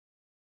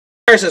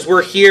Alright, since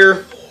we're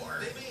here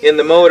in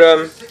the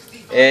modem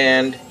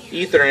and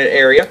Ethernet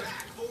area,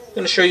 I'm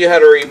going to show you how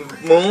to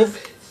remove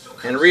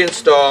and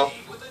reinstall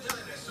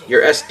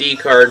your SD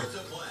card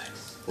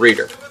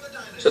reader.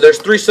 So there's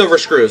 3 silver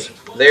screws,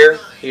 there,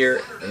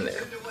 here, and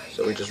there.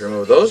 So we just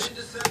remove those.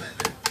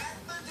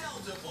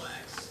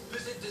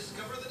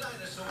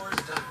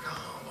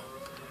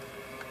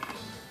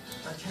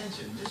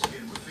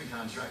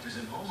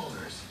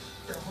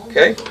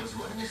 Okay.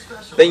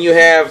 Then you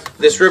have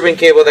this ribbon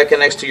cable that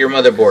connects to your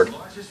motherboard.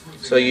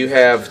 So you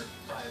have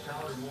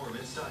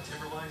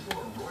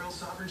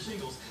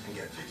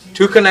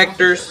 2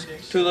 connectors,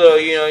 2 little,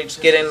 you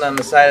just get in on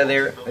the side of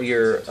there,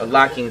 your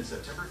locking,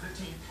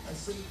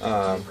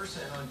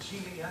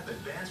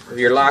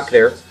 your lock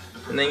there,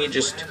 and then you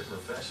just,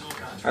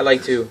 I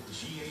like to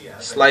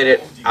slide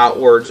it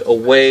outwards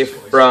away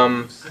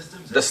from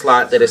the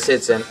slot that it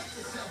sits in.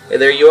 And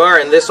there you are,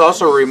 and this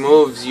also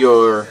removes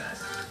your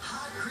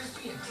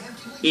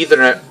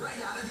Ethernet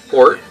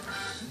port.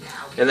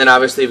 And then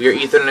obviously if your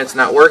Ethernet's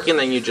not working,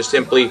 then you just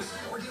simply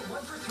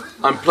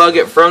unplug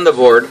it from the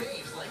board,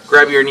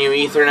 grab your new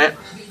Ethernet,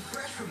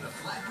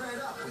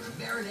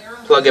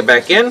 plug it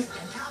back in.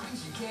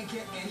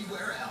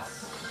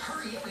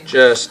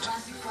 Just,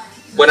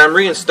 when I'm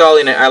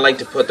reinstalling it, I like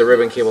to put the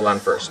ribbon cable on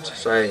first.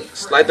 So I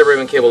slide the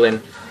ribbon cable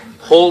in,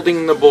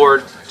 holding the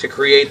board to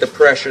create the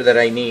pressure that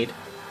I need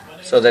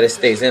so that it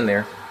stays in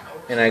there.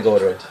 And I go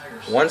to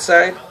one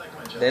side,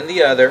 then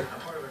the other,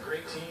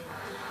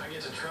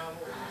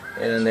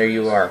 and then there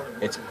you are.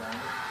 It's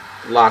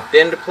locked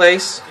into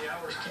place.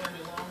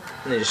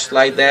 And then just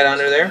slide that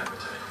under there.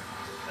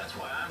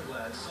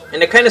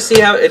 And to kind of see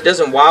how it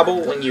doesn't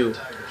wobble when you...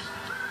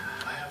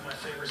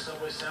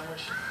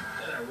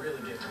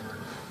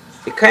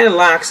 It kind of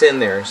locks in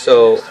there,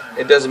 so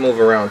it doesn't move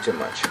around too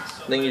much.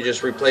 Then you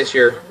just replace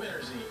your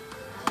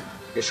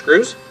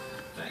screws.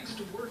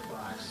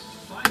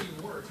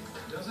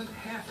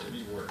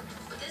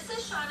 This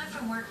is Shauna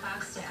from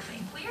Workbox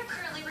Staffing. We are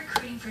currently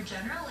recruiting for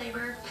general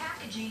labor,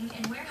 packaging,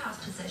 and warehouse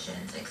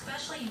positions,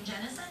 especially in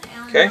Jenison,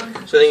 Allen.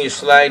 Okay, so then you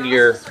slide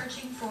your...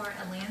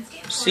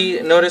 See,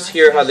 notice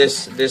here how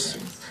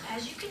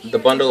the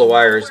bundle of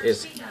wires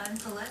is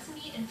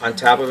on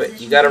top of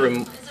it. You got to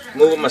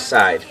move them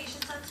aside.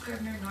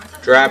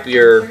 Drop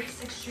your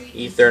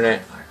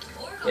Ethernet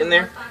in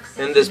there.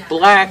 And this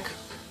black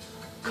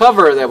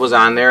cover that was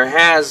on there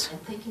has,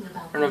 I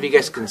don't know if you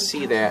guys can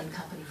see that,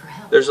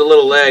 there's a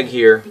little leg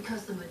here.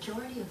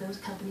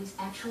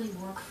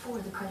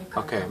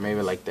 Okay,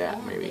 maybe like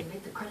that, maybe.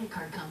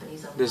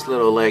 This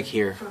little leg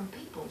here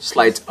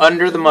slides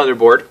under the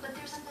motherboard.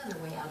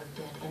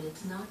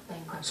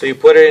 So you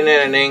put it in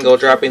at an angle,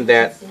 dropping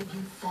that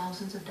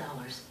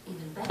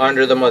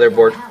under the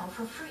motherboard.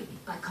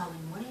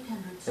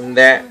 And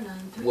that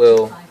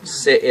will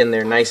sit in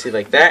there nicely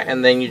like that,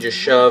 and then you just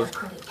shove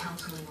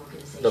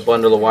the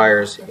bundle of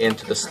wires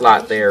into the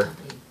slot there,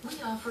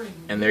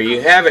 and there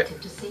you have it.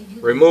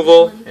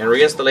 Removal and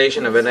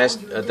reinstallation of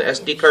the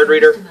SD card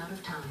reader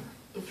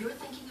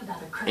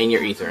and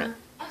your Ethernet.